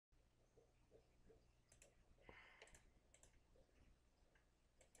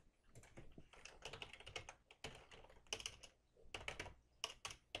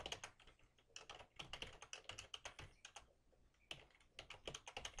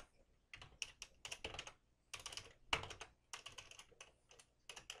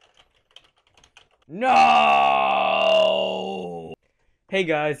No! Hey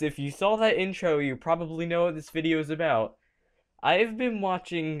guys, if you saw that intro, you probably know what this video is about. I've been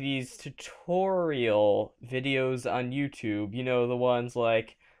watching these tutorial videos on YouTube, you know, the ones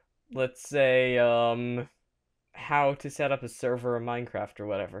like, let's say, how to set up a server in Minecraft or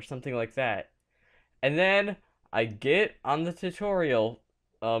whatever, something like that. And then I get on the tutorial,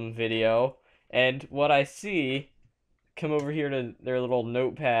 video, and what I see, come over here to their little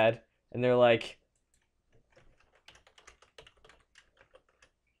notepad, and they're like,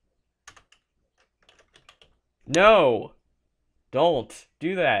 no! Don't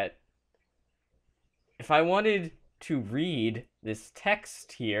do that. If I wanted to read this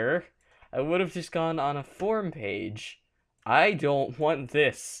text here, I would have just gone on a forum page. I don't want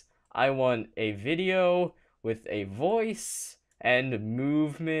this. I want a video with a voice and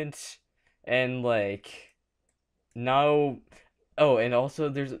movement and like no. Oh, and also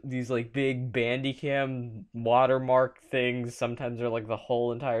there's these like big Bandicam watermark things. Sometimes they're like the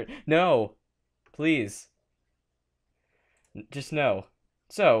whole entire. No, please. Just no.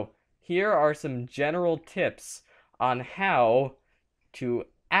 So, here are some general tips on how to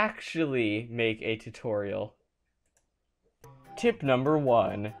actually make a tutorial. Tip number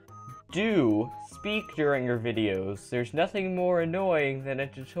 1. Do speak during your videos. There's nothing more annoying than a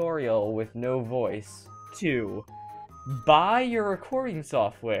tutorial with no voice. 2. Buy your recording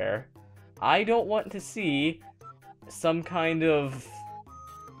software. I don't want to see some kind of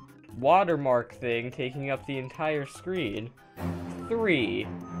watermark thing taking up the entire screen. 3.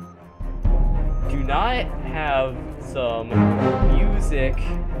 Do not have some music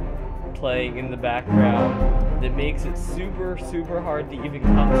playing in the background that makes it super hard to even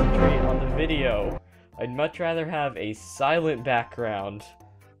concentrate on the video. I'd much rather have a silent background.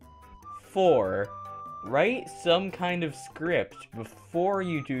 4. Write some kind of script before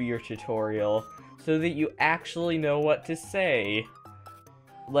you do your tutorial so that you actually know what to say.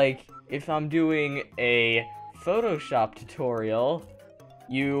 Like, if I'm doing a Photoshop tutorial,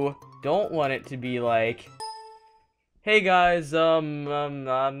 you don't want it to be like, hey guys, I'm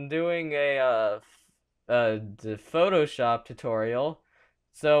doing a the Photoshop tutorial,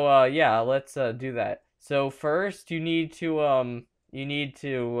 so, yeah, let's, do that. So first, you need to, open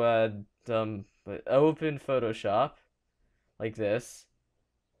Photoshop, like this,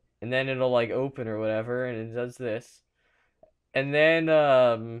 and then it'll, like, open or whatever, and it does this. And then,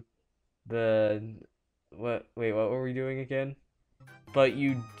 wait, what were we doing again? But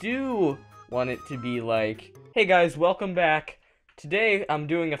you do want it to be like, hey guys, welcome back. Today I'm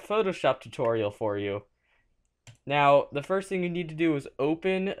doing a Photoshop tutorial for you. Now, the first thing you need to do is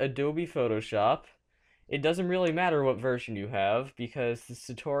open Adobe Photoshop. It doesn't really matter what version you have because this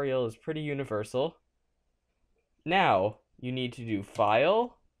tutorial is pretty universal. Now, you need to do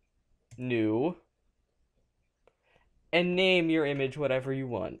File, New, and name your image whatever you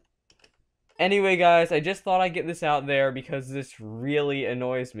want. Anyway, guys, I just thought I'd get this out there because this really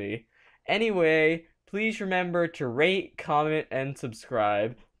annoys me. Anyway, please remember to rate, comment, and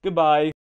subscribe. Goodbye.